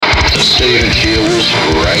Stephen Shields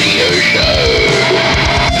Radio Show.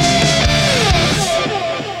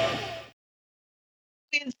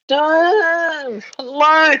 It's done.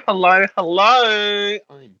 Hello.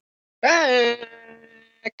 I'm back.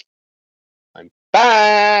 I'm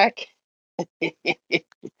back.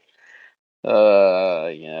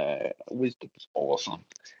 Yeah, wisdom's awesome.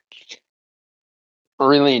 I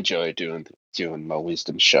really enjoy doing my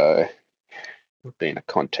wisdom show. Being a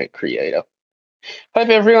content creator. Hope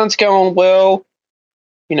everyone's going well.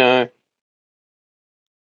 You know,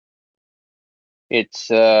 it's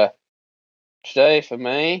today for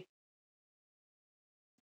me.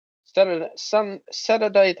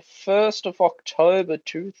 Saturday, the 1st of October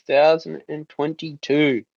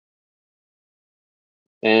 2022.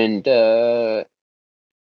 And yeah,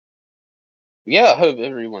 I hope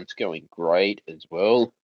everyone's going great as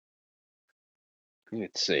well.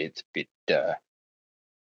 Let's see, it's a bit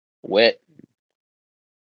wet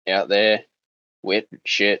out there. Wet and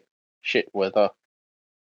shit weather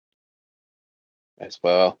as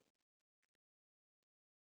well.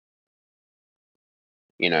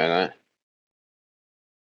 You know that.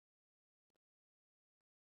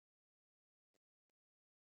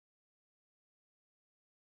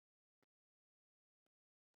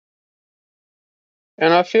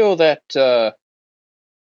 And I feel that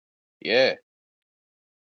yeah.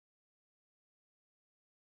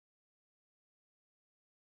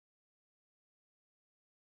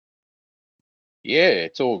 Yeah,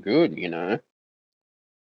 it's all good, you know.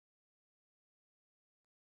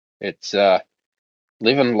 It's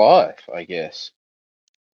living life, I guess.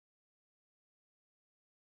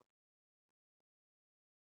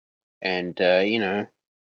 And you know,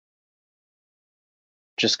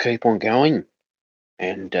 just keep on going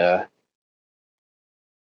and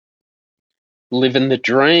living the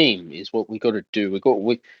dream is what we got to do. We got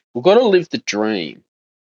to live the dream.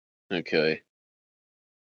 Okay.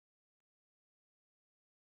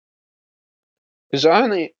 Because I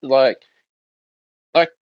only like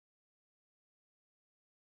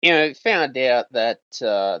you know, found out that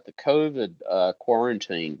the COVID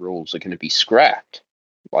quarantine rules are going to be scrapped.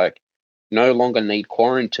 Like, no longer need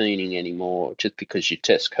quarantining anymore just because you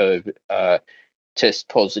test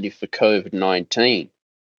positive for COVID-19.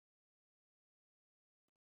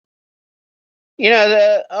 You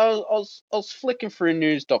know, I was flicking through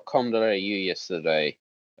news.com.au yesterday.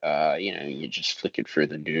 You know, you're just flicking through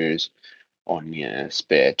the news on your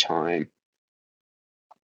spare time.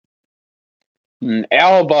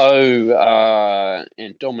 Albo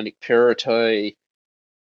and Dominic Perrottet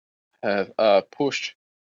have pushed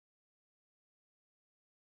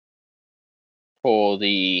for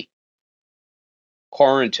the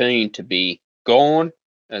quarantine to be gone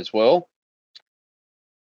as well.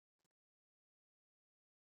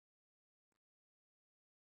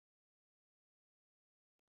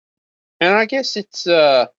 And I guess it's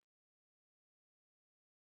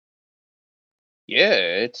yeah,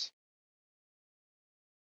 it's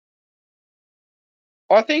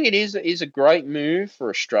I think it is a great move for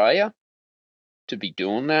Australia to be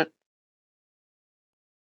doing that.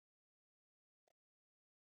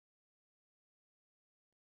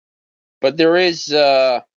 But there is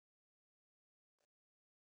you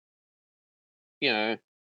know,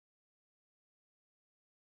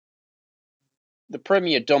 the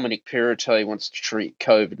Premier Dominic Perrottet wants to treat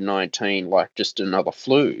COVID-19 like just another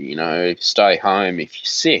flu, you know, stay home if you're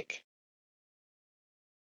sick.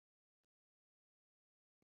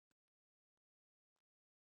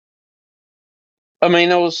 I mean,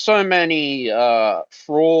 there was so many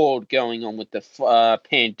fraud going on with the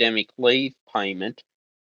pandemic leave payment.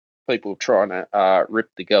 People trying to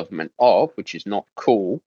rip the government off, which is not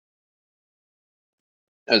cool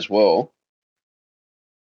as well.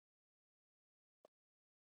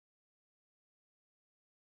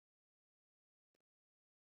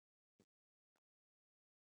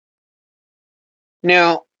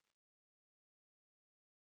 Now,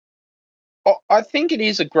 I think it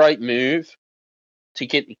is a great move to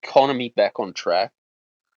get the economy back on track.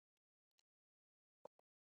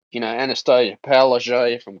 You know, Anastasia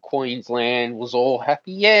Palaszczuk from Queensland was all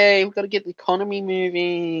happy. Yay, we've got to get the economy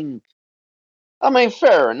moving. I mean,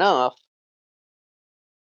 fair enough.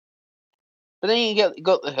 But then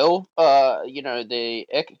got the health, you know, the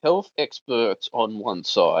health experts on one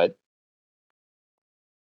side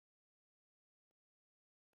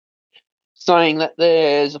saying that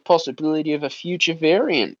there's a possibility of a future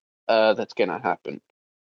variant that's going to happen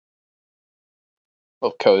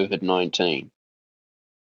of COVID-19.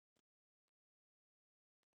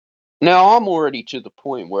 Now, I'm already to the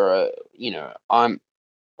point where, you know, I'm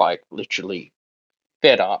like literally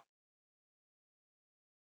fed up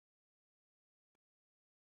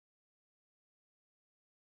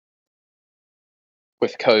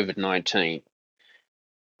with COVID-19.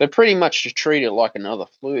 They pretty much just treat it like another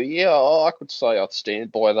flu. Yeah, I could say I'd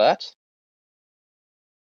stand by that.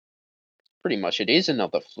 Pretty much it is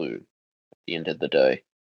another flu at the end of the day.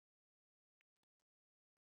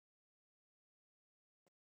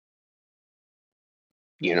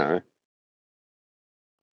 You know,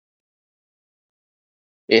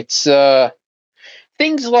 it's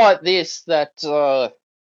things like this that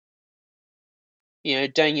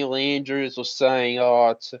Daniel Andrews was saying, oh,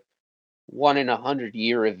 it's a 1 in 100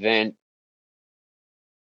 year event.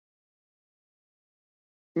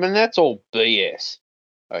 I mean, that's all BS.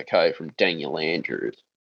 Okay, from Daniel Andrews.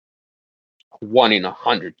 1 in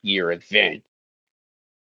 100 year event.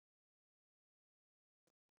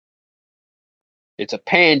 It's a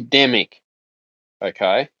pandemic.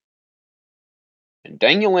 Okay, and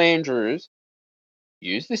Daniel Andrews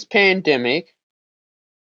used this pandemic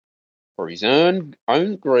for his own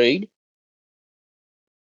greed,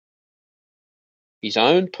 his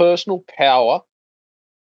own personal power,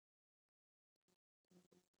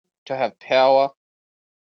 to have power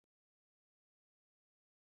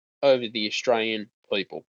over the Australian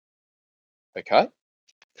people. Okay?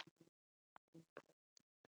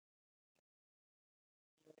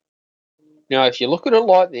 Now, if you look at it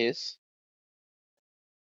like this,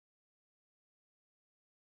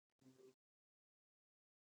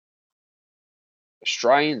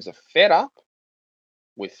 Australians are fed up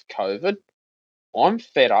with COVID. I'm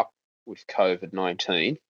fed up with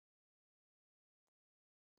COVID-19.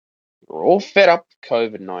 We're all fed up with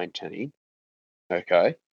COVID-19.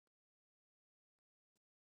 Okay?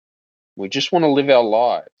 We just want to live our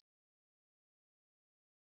lives.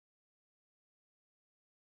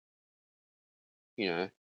 You know,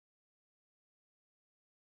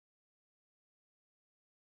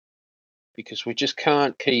 because we just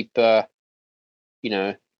can't keep,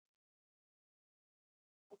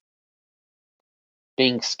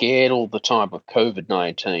 being scared all the time of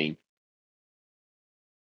COVID-19.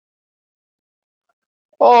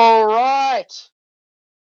 All right.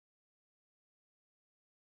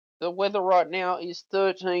 The weather right now is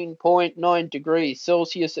 13.9 degrees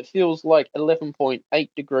Celsius. It feels like 11.8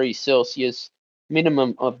 degrees Celsius.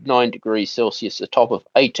 Minimum of 9 degrees Celsius. A top of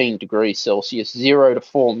 18 degrees Celsius. 0 to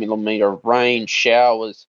 4 millimeter rain,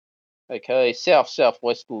 showers. Okay,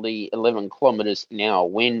 southwesterly 11 kilometers an hour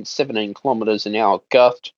wind, 17 kilometers an hour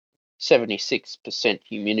gust, 76%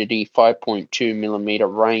 humidity, 5.2 millimeter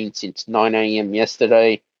rain since 9 a.m.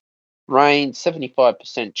 yesterday. Rain,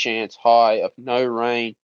 75% chance high of no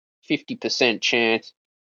rain, 50% chance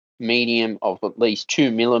medium of at least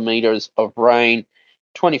 2 millimeters of rain,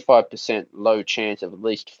 25% low chance of at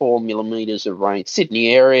least 4 millimeters of rain. Sydney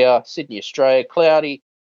area, Sydney, Australia, cloudy.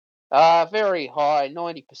 Very high,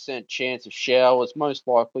 90% chance of showers, most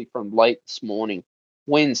likely from late this morning.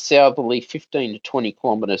 Winds southerly 15 to 20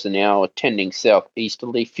 kilometers an hour, tending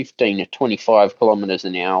southeasterly 15 to 25 kilometers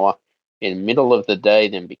an hour in the middle of the day,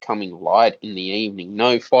 then becoming light in the evening.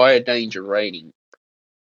 No fire danger rating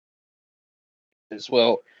as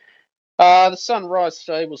well. The sunrise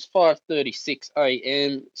today was 5:36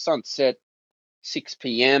 a.m. Sunset 6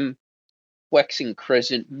 p.m. Waxing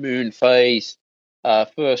crescent moon phase.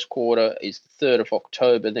 First quarter is the 3rd of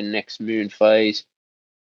October, the next moon phase.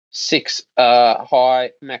 6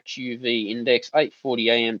 high max UV index,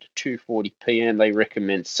 8:40 a.m. to 2:40 p.m. They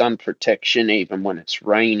recommend sun protection even when it's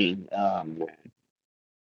raining.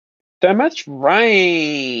 So much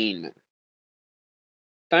rain.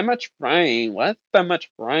 So much rain. What? So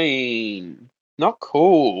much rain. Not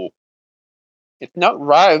cool. It's not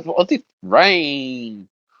right. What is rain?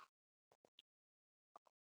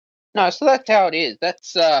 No, so that's how it is.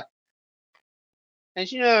 That's as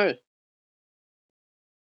you know,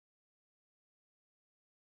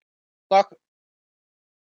 like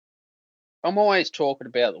I'm always talking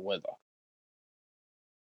about the weather.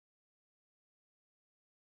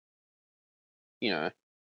 You know,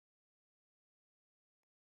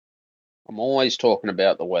 I'm always talking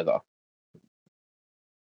about the weather.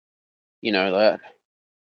 You know that.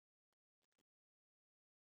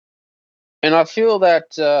 And I feel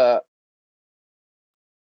that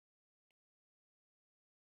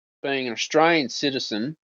being an Australian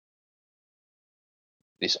citizen,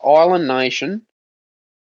 this island nation,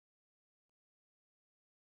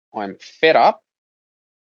 I'm fed up,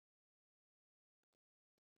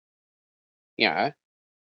 you know,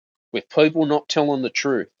 with people not telling the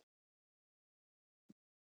truth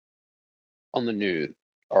on the news.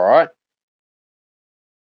 All right.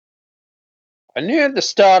 I knew at the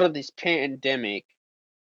start of this pandemic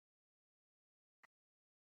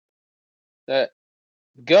that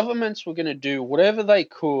governments were going to do whatever they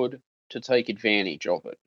could to take advantage of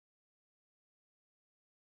it.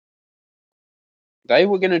 They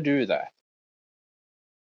were going to do that.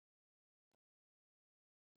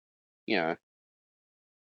 You know,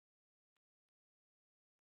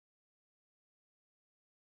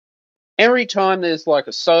 every time there's like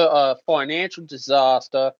a financial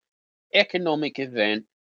disaster, economic event,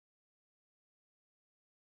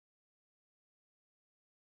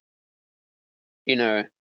 you know,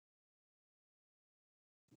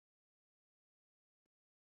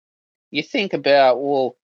 you think about,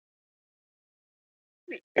 well,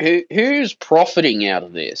 who's profiting out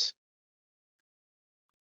of this?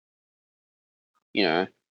 You know,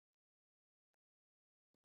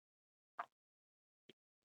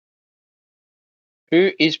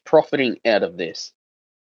 who is profiting out of this?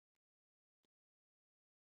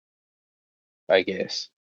 I guess.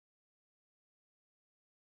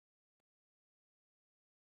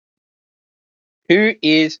 Who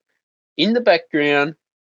is in the background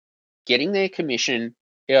getting their commission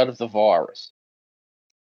out of the virus?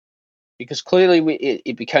 Because clearly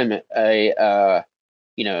it became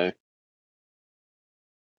you know,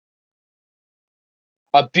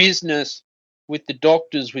 a business with the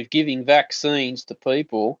doctors with giving vaccines to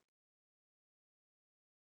people.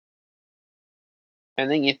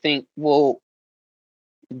 And then you think, well,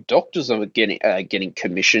 doctors are getting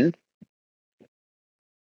commission,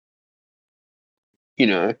 you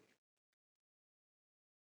know.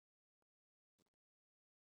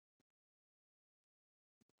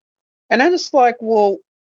 And then it's like, well,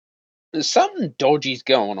 there's something dodgy's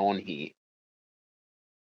going on here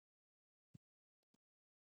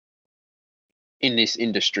in this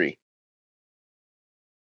industry.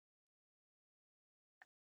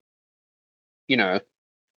 You know,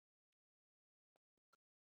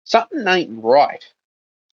 something ain't right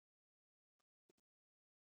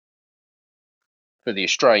for the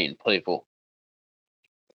Australian people.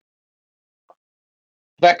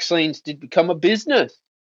 Vaccines did become a business,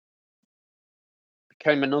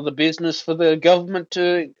 became another business for the government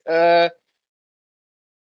to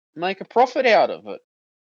make a profit out of it.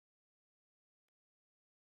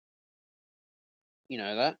 You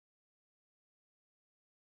know that?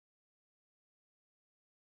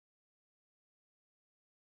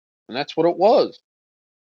 And that's what it was,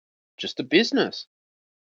 just a business.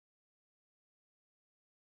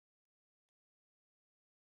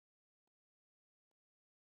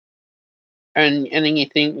 And then you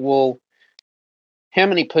think, well, how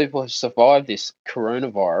many people have survived this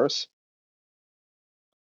coronavirus?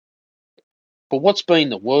 But what's been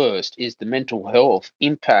the worst is the mental health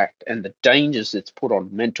impact and the dangers it's put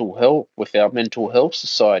on mental health with our mental health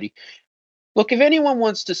society. Look, if anyone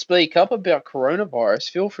wants to speak up about coronavirus,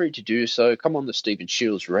 feel free to do so. Come on the Stephen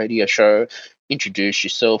Shields radio show, introduce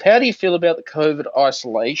yourself. How do you feel about the COVID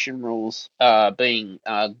isolation rules being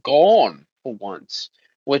gone for once?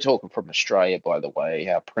 We're talking from Australia, by the way,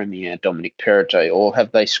 our Premier Dominic Perrottet, or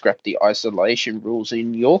have they scrapped the isolation rules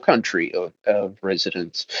in your country of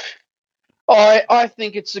residence? I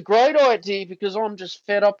think it's a great idea because I'm just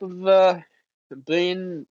fed up of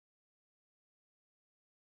being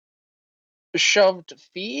shoved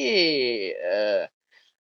fear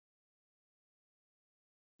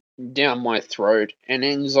down my throat and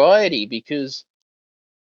anxiety because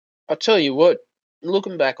I tell you what,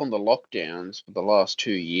 looking back on the lockdowns for the last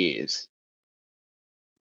 2 years,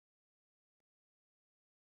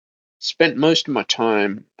 spent most of my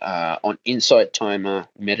time on Insight Timer,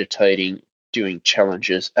 meditating, doing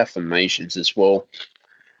challenges, affirmations as well.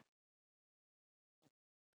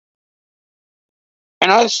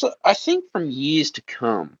 And I think from years to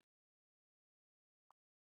come,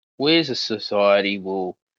 we as a society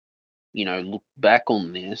will, look back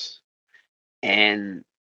on this and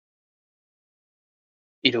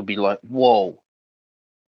it'll be like, whoa,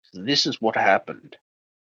 this is what happened.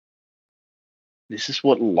 This is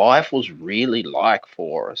what life was really like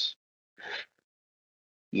for us.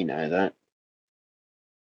 You know that.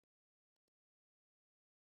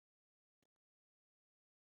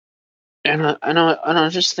 And I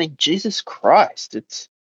just think, Jesus Christ,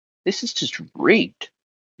 this is just rigged.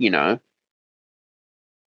 You know,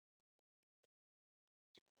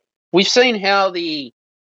 we've seen how the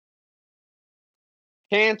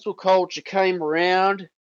cancel culture came around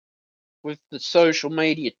with the social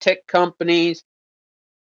media tech companies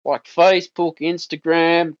like Facebook,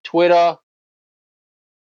 Instagram, Twitter.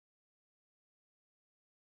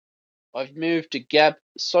 I've moved to Gap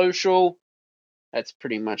Social. That's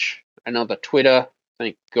pretty much another Twitter.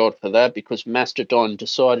 Thank God for that, because Mastodon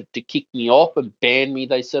decided to kick me off and ban me.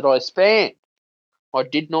 They said I spammed. I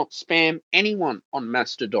did not spam anyone on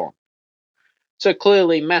Mastodon. So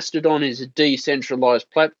clearly, Mastodon is a decentralized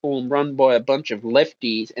platform run by a bunch of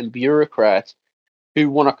lefties and bureaucrats who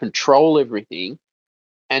want to control everything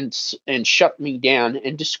and shut me down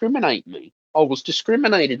and discriminate me. I was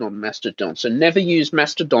discriminated on Mastodon, so never use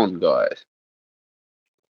Mastodon, guys.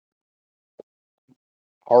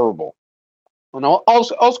 Horrible. And I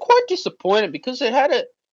was quite disappointed because it had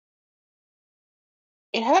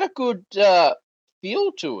a good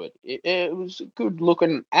feel to it. It was a good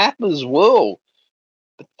looking app as well.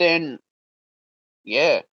 But then,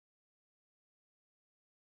 yeah,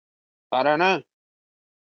 I don't know.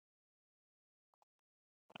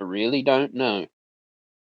 I really don't know,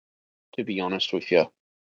 to be honest with you.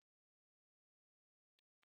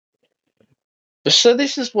 So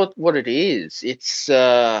this is what it is. It's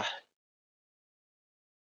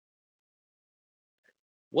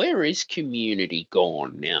where is community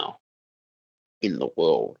gone now in the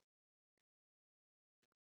world?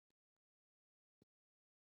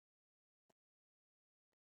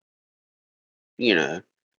 You know,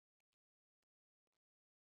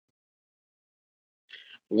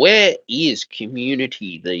 where is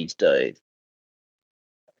community these days?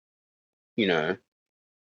 You know,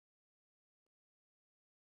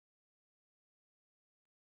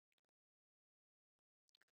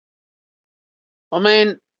 I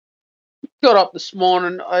mean, got up this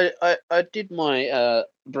morning. I did my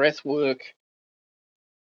breath work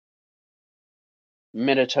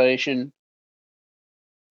meditation,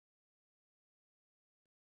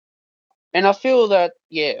 and I feel that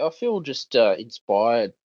I feel just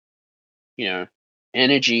inspired. You know,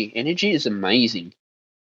 energy is amazing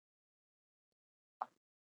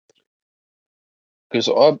because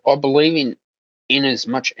I believe in as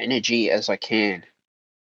much energy as I can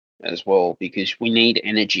as well because we need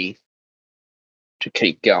energy to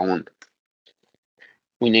keep going.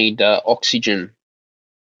 We need oxygen.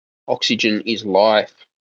 Oxygen is life.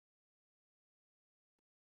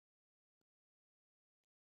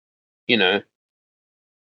 You know,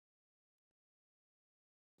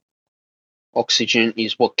 oxygen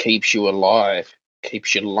is what keeps you alive,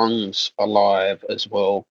 keeps your lungs alive as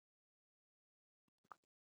well.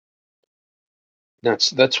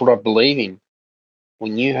 That's what I believe in.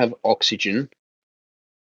 When you have oxygen,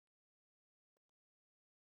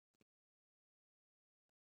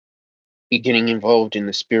 you're getting involved in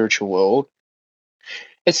the spiritual world.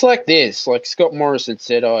 It's like this, like Scott Morrison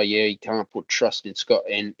said, oh yeah, you can't put trust in Scott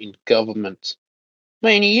and in government. I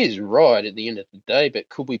mean, he is right at the end of the day, but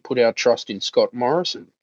could we put our trust in Scott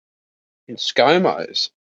Morrison, in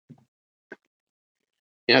ScoMo's?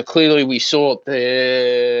 Clearly we saw at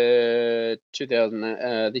the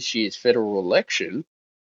 2000 this year's federal election.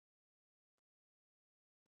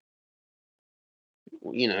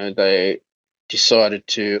 They decided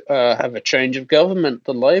to have a change of government,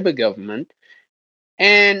 the Labor government,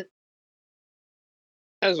 and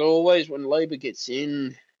as always, when Labor gets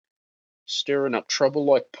in, stirring up trouble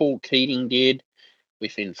like Paul Keating did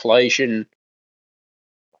with inflation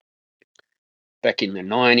back in the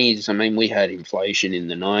 90s. I mean, we had inflation in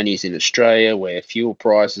the 90s in Australia where fuel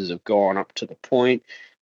prices have gone up to the point.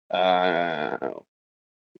 Uh,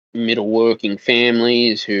 Middle working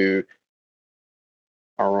families who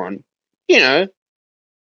are on, you know,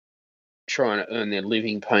 trying to earn their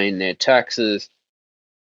living, paying their taxes.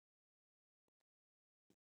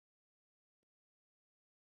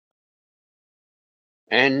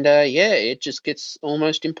 And it just gets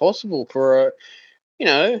almost impossible for,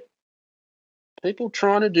 people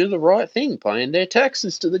trying to do the right thing, paying their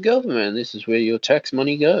taxes to the government. This is where your tax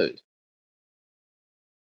money goes.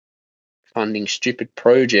 Funding stupid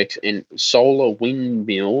projects and solar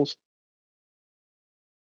windmills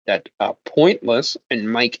that are pointless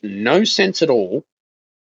and make no sense at all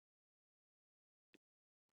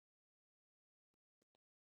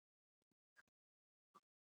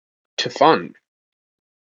to fund.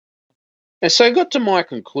 And so I got to my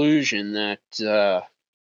conclusion that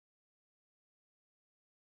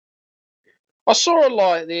I saw it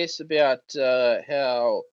like this about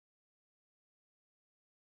how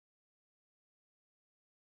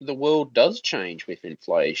the world does change with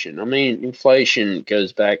inflation. I mean, inflation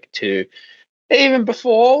goes back to even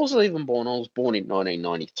before I was even born. I was born in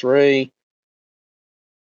 1993.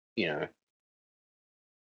 You know,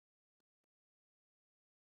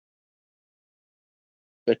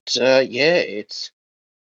 but it's.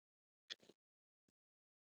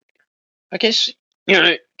 I guess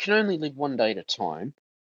can only live one day at a time.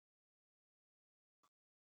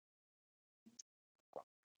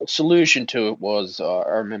 The solution to it was I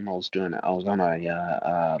remember I was doing it. I was on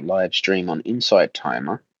a live stream on Insight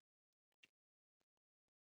Timer.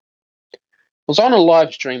 was on a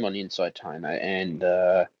live stream on Inside Timer, and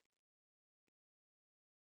the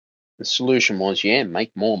solution was, yeah,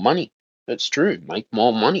 make more money. That's true, make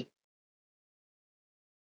more money.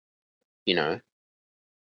 You know,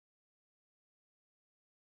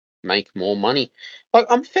 make more money. Like,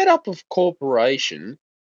 I'm fed up of corporation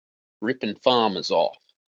ripping farmers off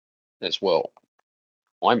as well.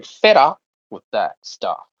 I'm fed up with that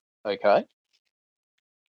stuff. Okay.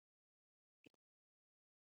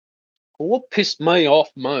 Well, what pissed me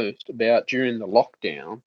off most about during the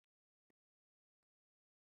lockdown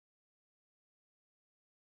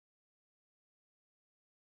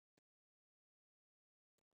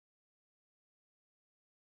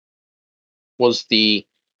was the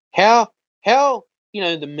how how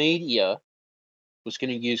the media was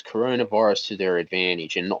going to use coronavirus to their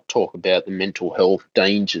advantage and not talk about the mental health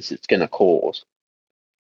dangers it's going to cause.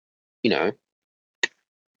 You know,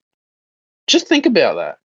 just think about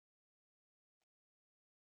that.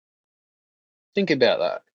 Think about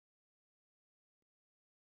that.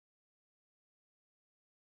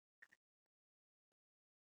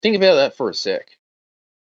 Think about that for a sec.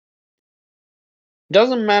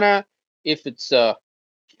 Doesn't matter if it's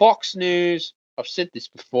Fox News. I've said this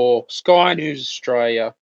before. Sky News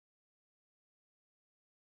Australia.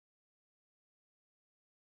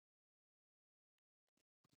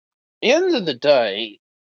 At the end of the day,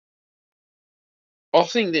 I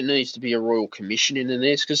think there needs to be a royal commission into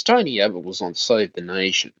this because Tony Abbott was on Save the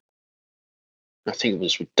Nation. I think it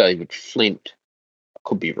was with David Flint. I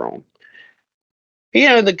could be wrong.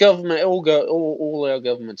 The government all our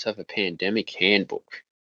governments have a pandemic handbook.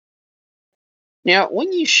 Now,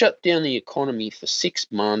 when you shut down the economy for 6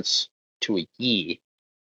 months to a year,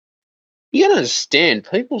 you gotta understand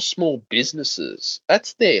people's small businesses,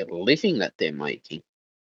 that's their living that they're making.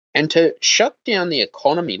 And to shut down the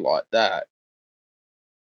economy like that,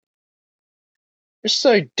 just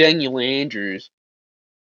so Daniel Andrews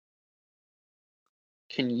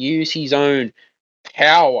can use his own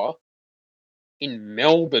power in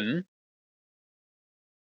Melbourne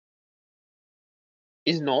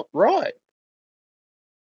is not right.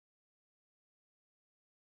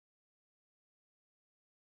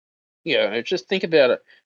 Just think about it.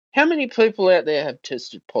 How many people out there have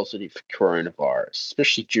tested positive for coronavirus,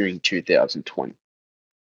 especially during 2020?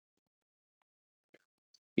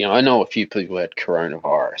 I know a few people had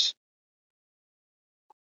coronavirus.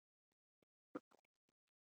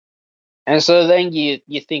 And so then you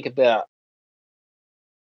think about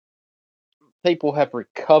people have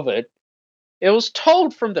recovered. It was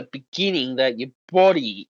told from the beginning that your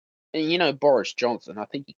body, and Boris Johnson, I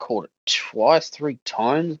think he caught it twice, 3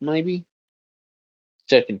 times maybe.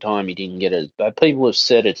 Second time he didn't get it as bad. People have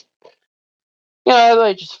said it's,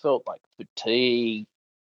 they just felt like fatigue,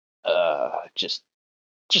 just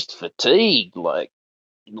fatigue, like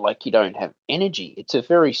you don't have energy. It's a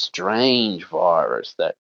very strange virus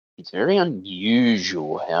that it's very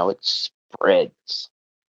unusual how it spreads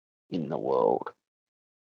in the world,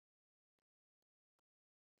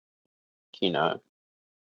 you know.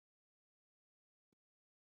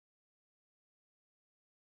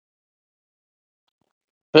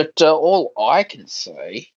 But all I can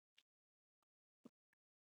say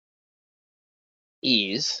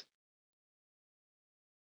is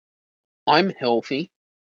I'm healthy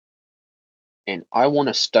and I want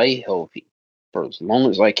to stay healthy for as long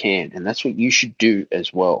as I can. And that's what you should do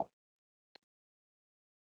as well.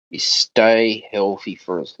 Is stay healthy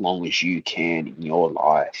for as long as you can in your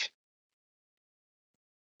life.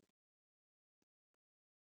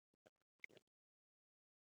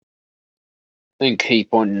 And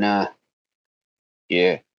keep on,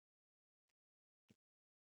 yeah,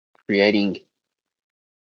 creating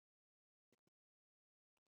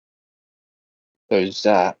those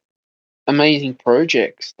amazing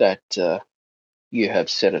projects that you have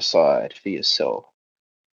set aside for yourself.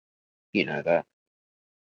 You know that.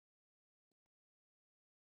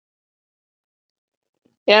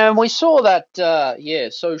 Yeah, and we saw that,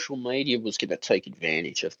 social media was going to take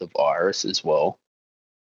advantage of the virus as well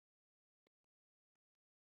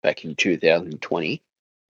back in 2020.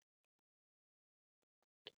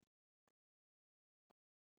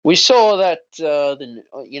 We saw that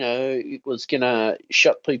it was going to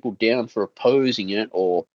shut people down for opposing it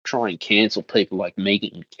or try and cancel people like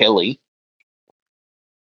Megan Kelly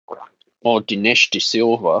or Dinesh De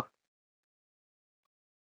Silva.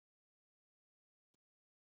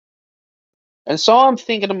 And so I'm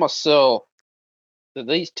thinking to myself that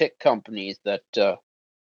these tech companies that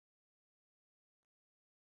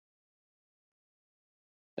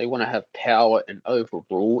they want to have power and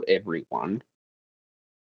overrule everyone.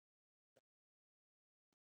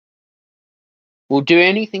 will do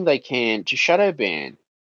anything they can to shadow ban.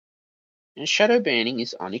 And shadow banning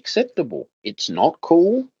is unacceptable. It's not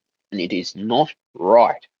cool and it is not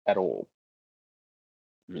right at all.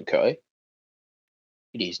 Okay?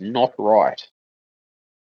 It is not right.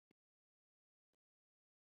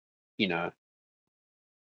 You know.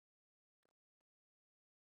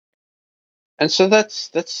 And so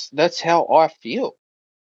that's how I feel.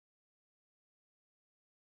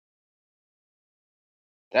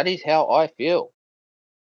 That is how I feel.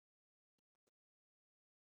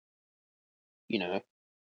 You know.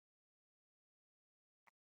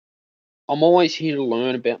 I'm always here to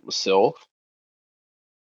learn about myself.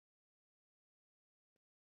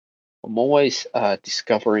 I'm always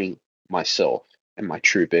discovering myself and my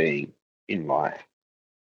true being in life.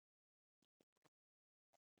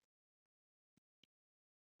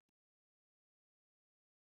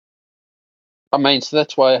 I mean, so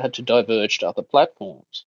that's why I had to diverge to other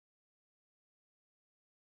platforms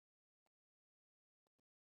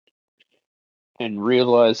and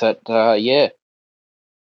realize that, yeah,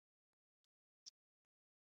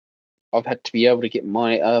 I've had to be able to get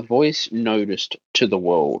my voice noticed to the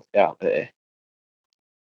world out there.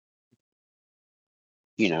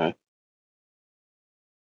 You know,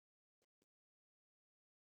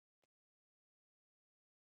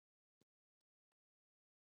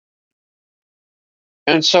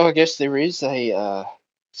 and so I guess there is a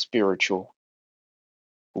spiritual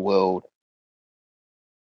world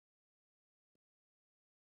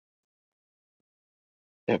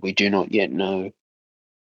that we do not yet know.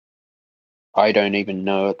 I don't even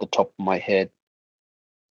know at the top of my head,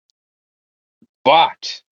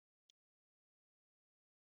 but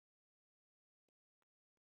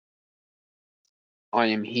I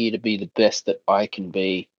am here to be the best that I can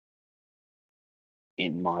be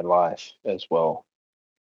in my life as well.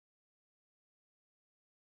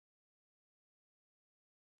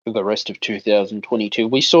 For the rest of 2022,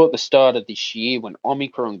 we saw at the start of this year when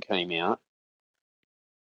Omicron came out,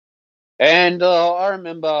 and I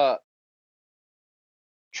remember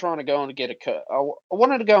trying to go and get I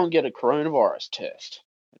wanted to go and get a coronavirus test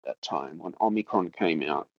at that time when Omicron came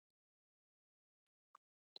out.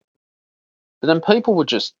 But then people were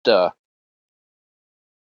just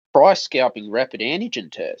price scalping rapid antigen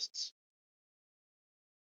tests.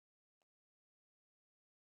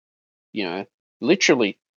 You know,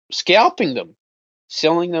 literally scalping them,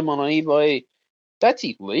 selling them on eBay. That's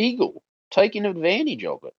illegal. Taking advantage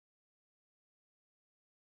of it.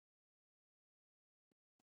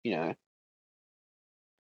 You know,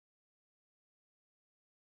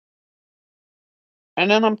 and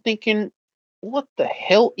then I'm thinking, what the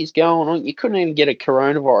hell is going on? You couldn't even get a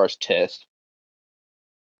coronavirus test.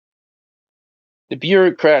 The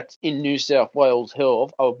bureaucrats in New South Wales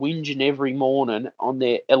Health are whinging every morning on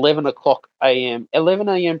their 11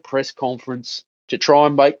 a.m. press conference to try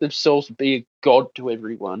and make themselves be a god to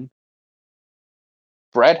everyone.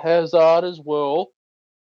 Brad Hazard as well.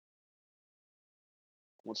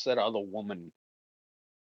 What's that other woman?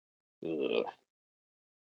 Ugh.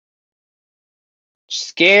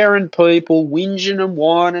 Scaring people, whinging and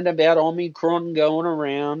whining about Omicron going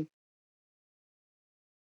around,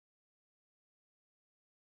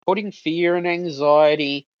 putting fear and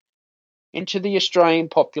anxiety into the Australian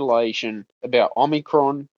population about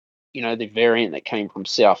Omicron, you know, the variant that came from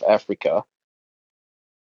South Africa.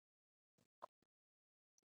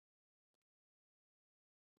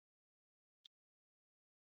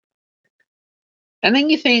 And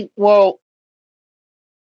then you think, well,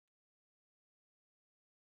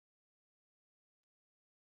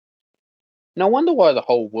 no wonder why the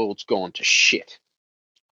whole world's gone to shit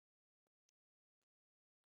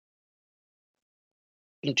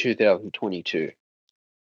in 2022.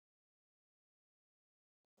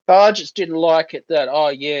 I just didn't like it that, oh,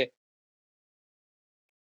 yeah,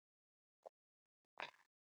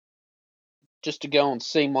 just to go and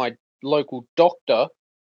see my local doctor.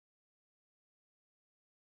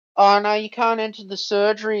 Oh, no, you can't enter the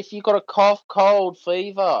surgery if you've got a cough, cold,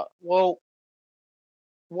 fever. Well,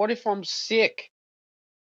 what if I'm sick?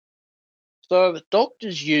 So the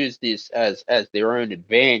doctors use this as their own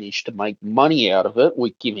advantage to make money out of it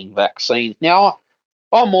with giving vaccines. Now,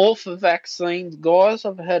 I'm all for vaccines, guys.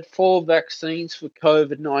 I've had 4 vaccines for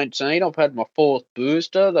COVID-19. I've had my 4th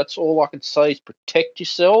booster. That's all I can say is protect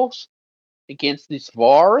yourselves against this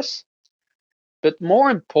virus. But more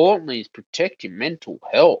importantly is protect your mental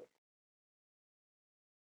health.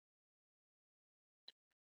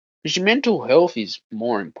 Because your mental health is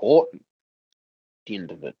more important at the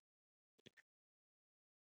end of it.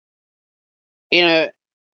 You know,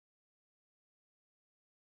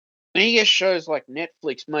 And you get shows like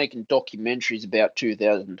Netflix making documentaries about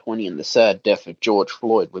 2020 and the sad death of George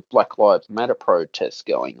Floyd with Black Lives Matter protests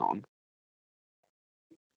going on.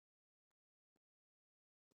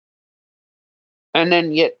 And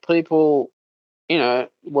then yet people,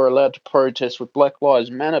 were allowed to protest with Black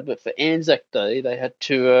Lives Matter, but for Anzac Day they had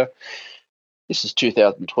to, this is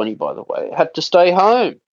 2020 by the way, had to stay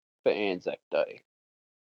home for Anzac Day.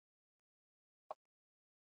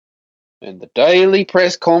 And the daily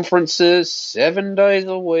press conferences, 7 days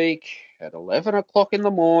a week, at 11 o'clock in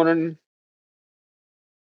the morning,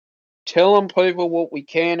 telling people what we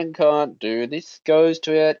can and can't do. This goes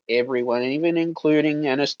to everyone, even including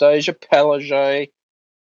Anastasia Palaszczuk,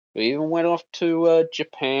 who even went off to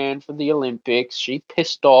Japan for the Olympics. She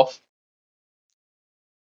pissed off.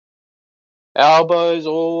 Albo's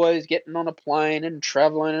always getting on a plane and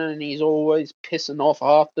traveling, and he's always pissing off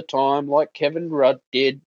half the time, like Kevin Rudd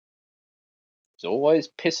did. He's always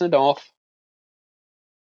pissing off,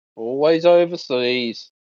 always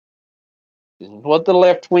overseas. This is what the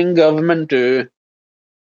left-wing government do.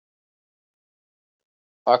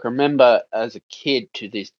 I can remember as a kid to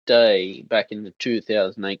this day, back in the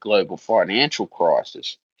 2008 global financial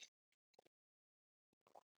crisis,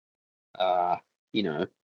 uh, you know,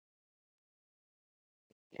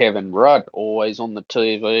 Kevin Rudd always on the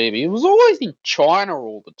TV. He was always in China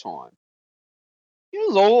all the time. He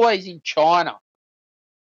was always in China,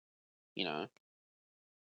 you know.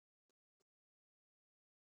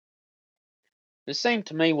 It seemed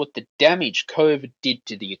to me what the damage COVID did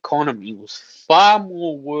to the economy was far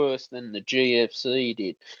more worse than the GFC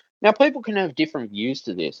did. Now, people can have different views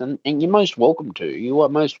to this, and you're most welcome to. You are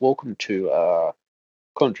most welcome to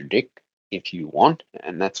contradict if you want,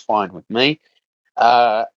 and that's fine with me.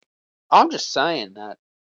 Uh, I'm just saying that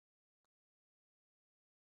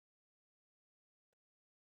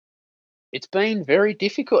it's been very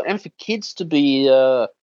difficult, and for kids to be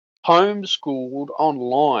homeschooled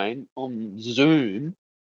online on Zoom,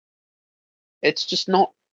 it's just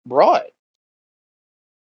not right.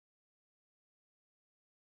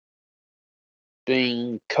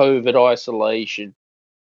 Being COVID isolation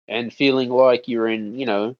and feeling like you're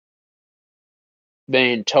in,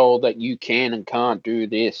 being told that you can and can't do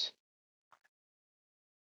this.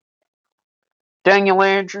 Daniel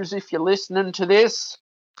Andrews, if you're listening to this,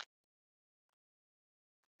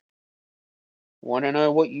 want to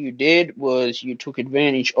know what you did was you took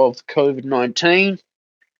advantage of COVID-19.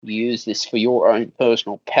 You used this for your own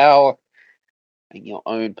personal power and your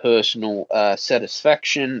own personal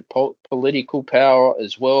satisfaction, political power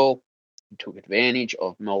as well. You took advantage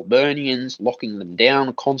of Melburnians, locking them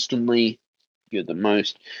down constantly. You're the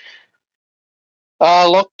most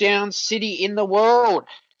lockdown city in the world.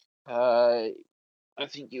 Uh, I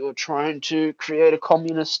think you were trying to create a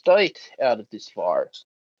communist state out of this virus.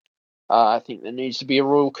 I think there needs to be a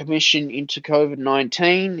royal commission into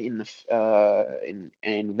COVID-19 in an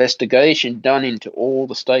investigation done into all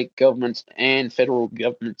the state governments and federal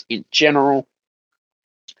governments in general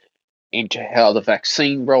into how the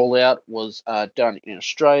vaccine rollout was done in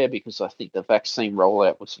Australia, because I think the vaccine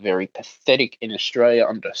rollout was very pathetic in Australia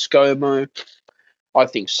under ScoMo. I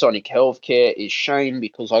think Sonic Healthcare is shame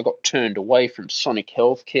because I got turned away from Sonic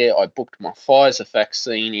Healthcare. I booked my Pfizer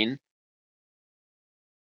vaccine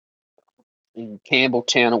in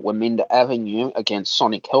Campbelltown at Waminda Avenue against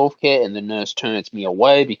Sonic Healthcare, and the nurse turns me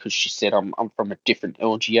away because she said I'm from a different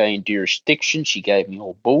LGA and jurisdiction. She gave me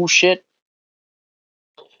all bullshit.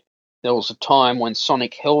 There was a time when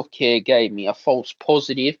Sonic Healthcare gave me a false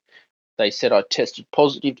positive. They said I tested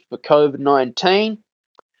positive for COVID-19.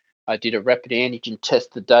 I did a rapid antigen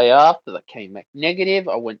test the day after that came back negative.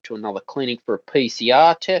 I went to another clinic for a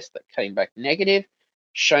PCR test that came back negative.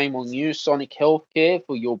 Shame on you, Sonic Healthcare,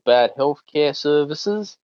 for your bad healthcare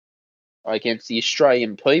services against the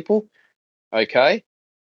Australian people. Okay,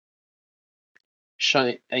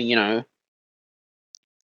 shame,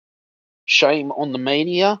 shame on the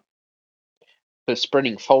media for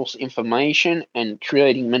spreading false information and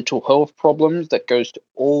creating mental health problems that goes to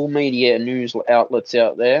all media and news outlets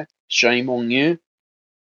out there. Shame on you.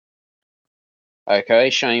 Okay,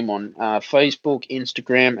 shame on Facebook,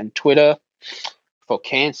 Instagram, and Twitter for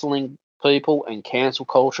cancelling people and cancel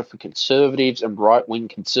culture for conservatives and right wing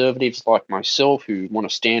conservatives like myself who want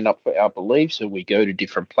to stand up for our beliefs. So we go to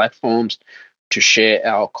different platforms to share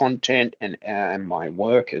our content and my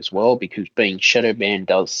work as well, because being shadow banned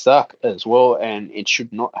does suck as well, and it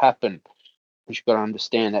should not happen. You've got to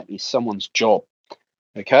understand that is someone's job.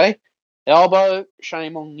 Okay, Albo,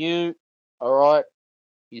 shame on you. All right,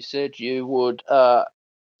 you said you would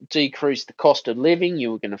decrease the cost of living.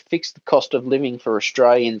 You were going to fix the cost of living for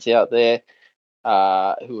Australians out there.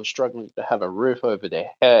 who are struggling to have a roof over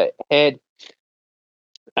their head,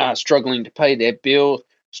 struggling to pay their bills,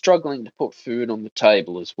 struggling to put food on the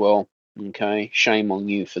table as well. Okay, shame on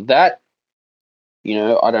you for that.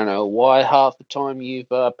 I don't know why half the time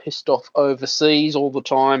you've pissed off overseas all the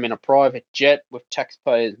time in a private jet with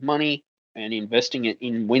taxpayers' money and investing it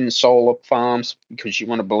in wind solar farms because you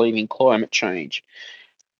want to believe in climate change.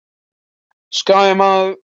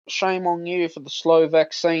 ScoMo, shame on you for the slow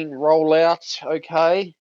vaccine rollout.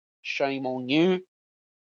 Okay, shame on you.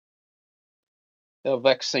 The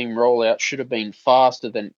vaccine rollout should have been faster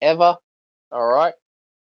than ever. All right,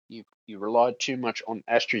 you relied too much on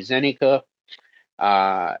AstraZeneca.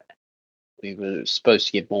 Uh, we were supposed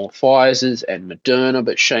to get more Pfizer's and Moderna,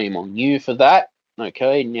 but shame on you for that.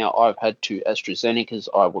 Okay, now I've had two AstraZenecas.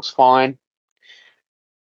 I was fine.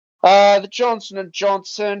 The Johnson and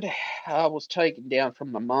Johnson was taken down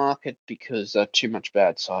from the market because too much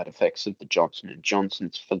bad side effects of the Johnson and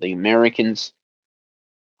Johnsons for the Americans.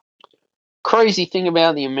 Crazy thing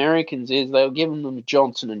about the Americans is they were giving them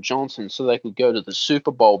Johnson and Johnson so they could go to the Super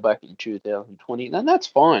Bowl back in 2020, and that's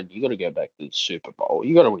fine. You got to go back to the Super Bowl.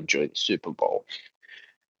 You got to enjoy the Super Bowl.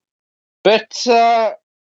 But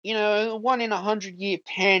one in 100-year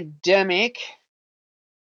pandemic.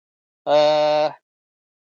 Uh,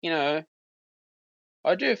 you know,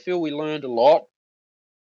 I do feel we learned a lot.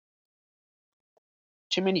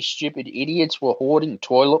 Too many stupid idiots were hoarding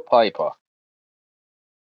toilet paper.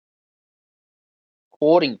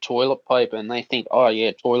 Hoarding toilet paper, and they think, oh yeah,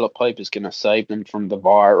 toilet paper is going to save them from the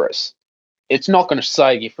virus. It's not going to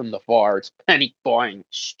save you from the virus. Panic buying,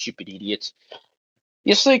 stupid idiots.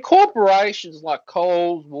 You see, corporations like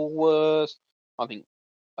Coles, Woolworths, I think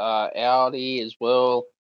Audi as well,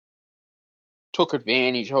 took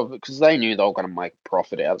advantage of it because they knew they were going to make a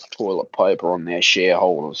profit out of toilet paper on their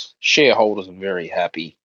shareholders. Shareholders are very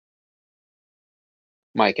happy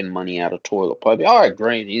making money out of toilet paper. I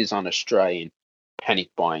agree, it is un-Australian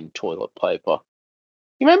panic buying toilet paper.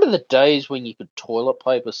 You remember the days when you could toilet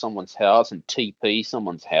paper someone's house and TP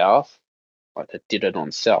someone's house? Like they did it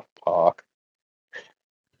on South Park.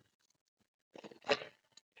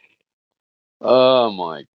 Oh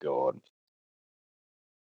my god.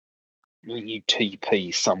 When you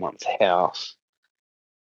TP someone's house.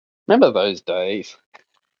 Remember those days?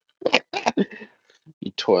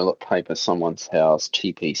 You toilet paper someone's house,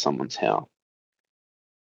 TP someone's house.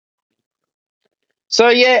 So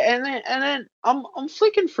yeah, and then I'm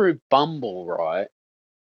flicking through Bumble, right?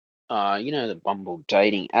 The Bumble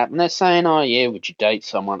dating app, and they're saying, oh yeah, would you date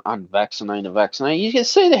someone unvaccinated, vaccinated? You can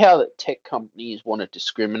see how the tech companies want to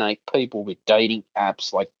discriminate people with dating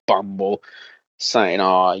apps like Bumble, saying,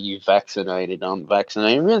 oh, you vaccinated,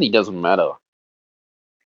 unvaccinated. It really doesn't matter.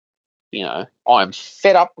 I'm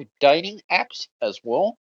fed up with dating apps as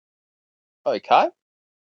well. Okay,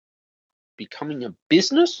 becoming a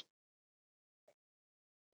business.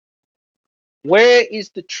 Where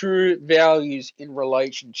is the true values in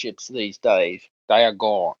relationships these days? They are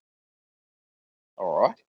gone. All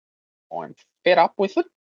right. I'm fed up with it.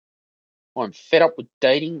 I'm fed up with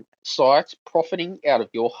dating sites profiting out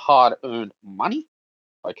of your hard earned money.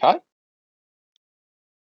 Okay.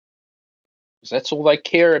 Because that's all they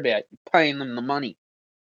care about. You're paying them the money.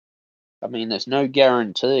 I mean, there's no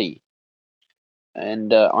guarantee.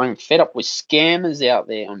 And I'm fed up with scammers out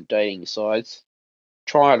there on dating sites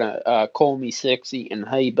trying to call me sexy and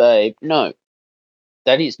hey, babe. No,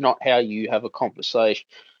 that is not how you have a conversation.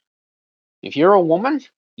 If you're a woman,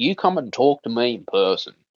 you come and talk to me in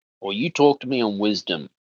person, or you talk to me on Wisdom,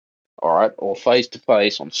 all right, or face to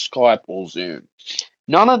face on Skype or Zoom.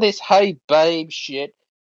 None of this hey babe shit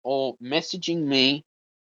or messaging me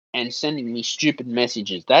and sending me stupid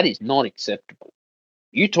messages. That is not acceptable.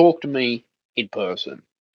 You talk to me in person,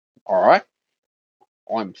 all right?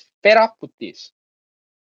 I'm fed up with this,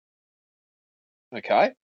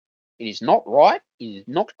 okay? It is not right. It is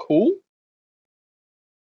not cool.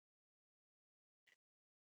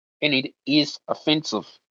 And it is offensive.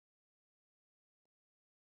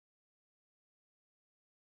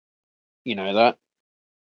 You know that?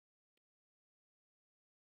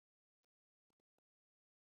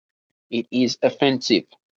 It is offensive.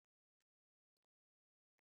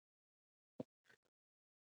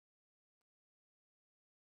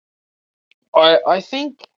 I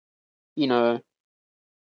think, you know,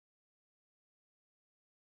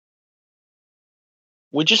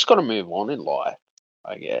 we just got to move on in life,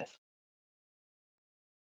 I guess.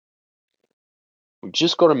 We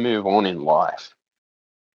just got to move on in life.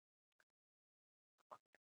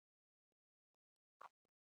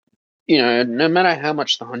 No matter how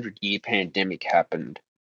much the 100-year pandemic happened,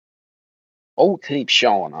 all keeps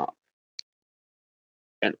showing up.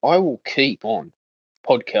 and I will keep on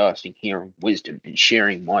podcasting here on wisdom and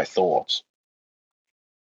sharing my thoughts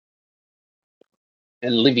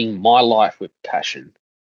and living my life with passion,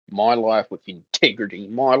 my life with integrity,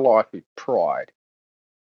 my life with pride,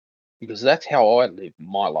 because that's how I live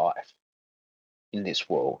my life in this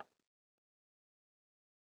world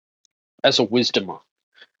as a wisdomer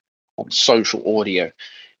on social audio.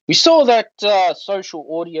 We saw that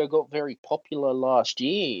social audio got very popular last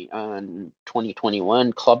year in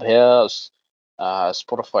 2021. Clubhouse,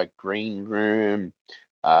 Spotify Green Room.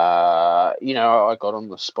 I got on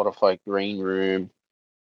the Spotify Green Room,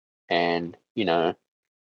 and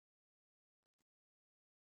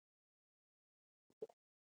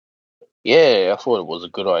yeah, I thought it was a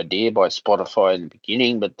good idea by Spotify in the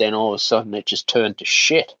beginning, but then all of a sudden it just turned to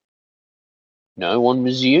shit. No one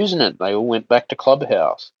was using it. They all went back to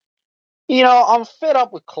Clubhouse. I'm fed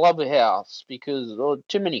up with Clubhouse because there are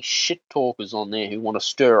too many shit talkers on there who want to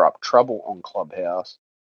stir up trouble on Clubhouse.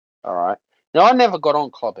 All right. Now, I never got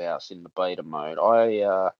on Clubhouse in the beta mode.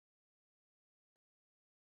 I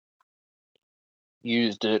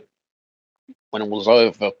used it when it was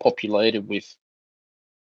overpopulated with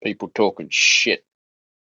people talking shit.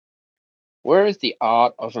 Where is the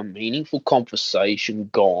art of a meaningful conversation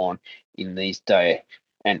gone in these day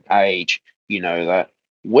and age? You know that.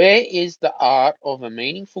 Where is the art of a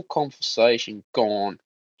meaningful conversation gone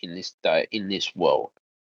in this day, in this world?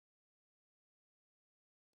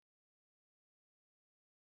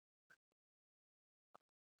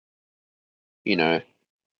 You know,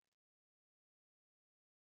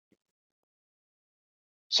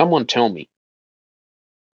 someone tell me.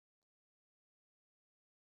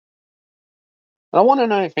 I want to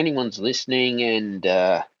know if anyone's listening and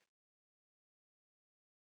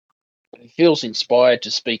feels inspired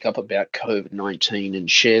to speak up about COVID-19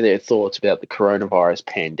 and share their thoughts about the coronavirus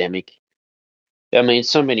pandemic. I mean,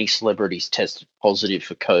 so many celebrities tested positive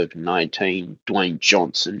for COVID-19. Dwayne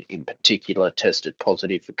Johnson, in particular, tested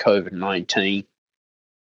positive for COVID-19.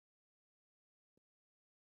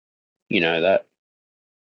 You know that.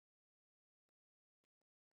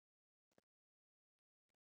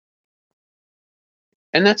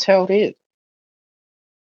 And that's how it is.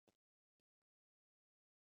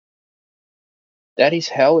 That is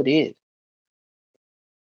how it is.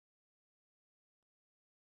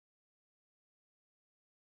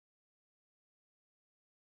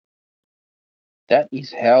 That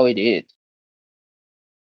is how it is.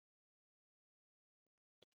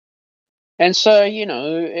 And so,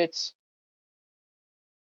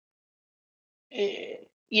 eh,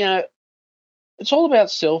 you know, it's all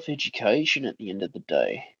about self-education at the end of the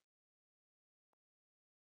day.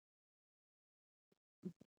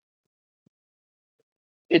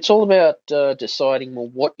 It's all about deciding, well,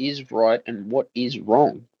 what is right and what is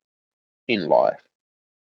wrong in life.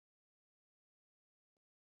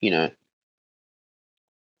 You know,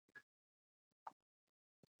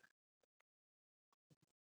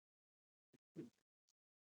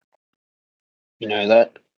 you know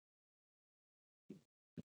that.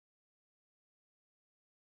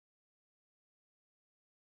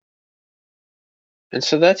 And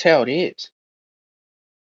so that's how it is.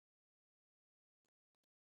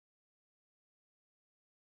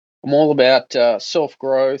 I'm all about self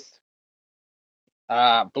growth,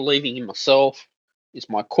 believing in myself is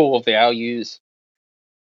my core values,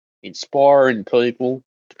 inspiring people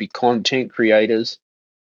to be content creators,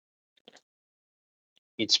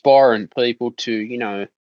 inspiring people to,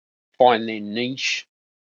 find their niche,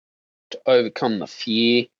 to overcome the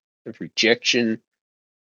fear of rejection,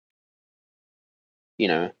 you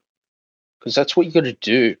know, because that's what you got to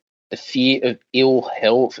do. The fear of ill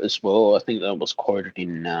health as well. I think that was quoted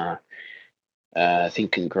in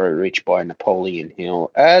Think and Grow Rich by Napoleon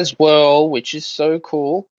Hill as well, which is so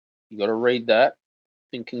cool. You got to read that.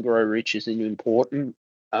 Think and Grow Rich is an important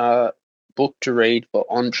uh, book to read for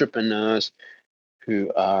entrepreneurs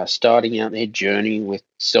who are starting out their journey with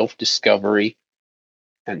self discovery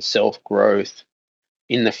and self growth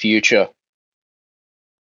in the future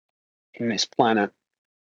in this planet.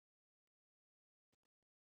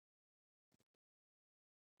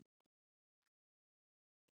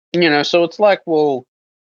 So it's like, well,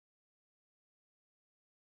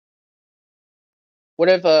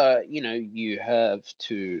 whatever, you have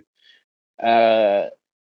to uh,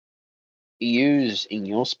 use in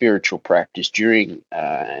your spiritual practice during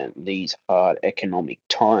these hard economic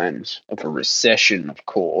times of a recession, of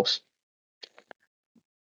course,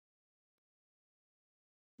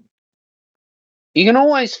 you can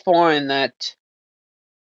always find that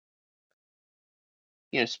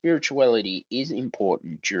spirituality is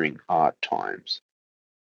important during hard times.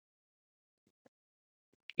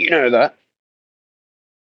 You know that.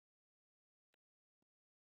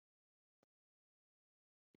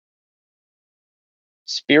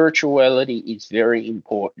 Spirituality is very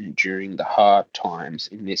important during the hard times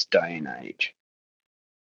in this day and age.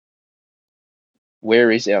 Where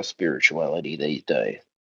is our spirituality these days?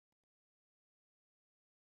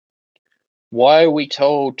 Why are we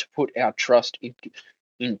told to put our trust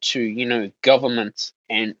into, governments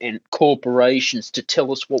and corporations to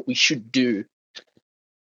tell us what we should do?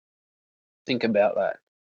 Think about that.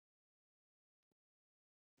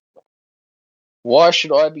 Why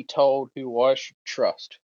should I be told who I should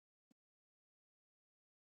trust?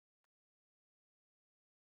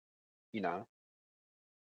 You know,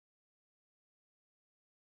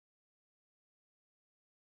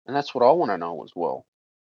 and that's what I want to know as well.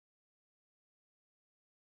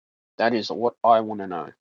 That is what I want to know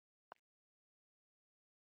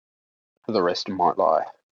for the rest of my life.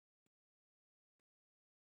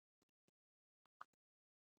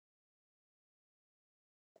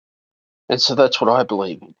 And so that's what I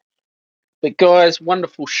believe in. But guys,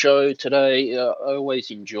 wonderful show today. I always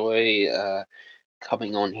enjoy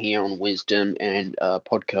coming on here on Wisdom and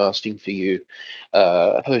podcasting for you,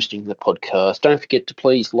 hosting the podcast. Don't forget to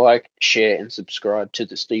please like, share, and subscribe to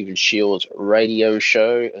the Stephen Shields radio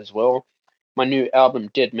show as well. My new album,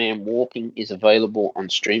 Dead Man Walking, is available on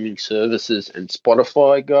streaming services and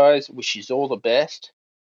Spotify, guys. Wish you all the best.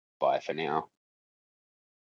 Bye for now.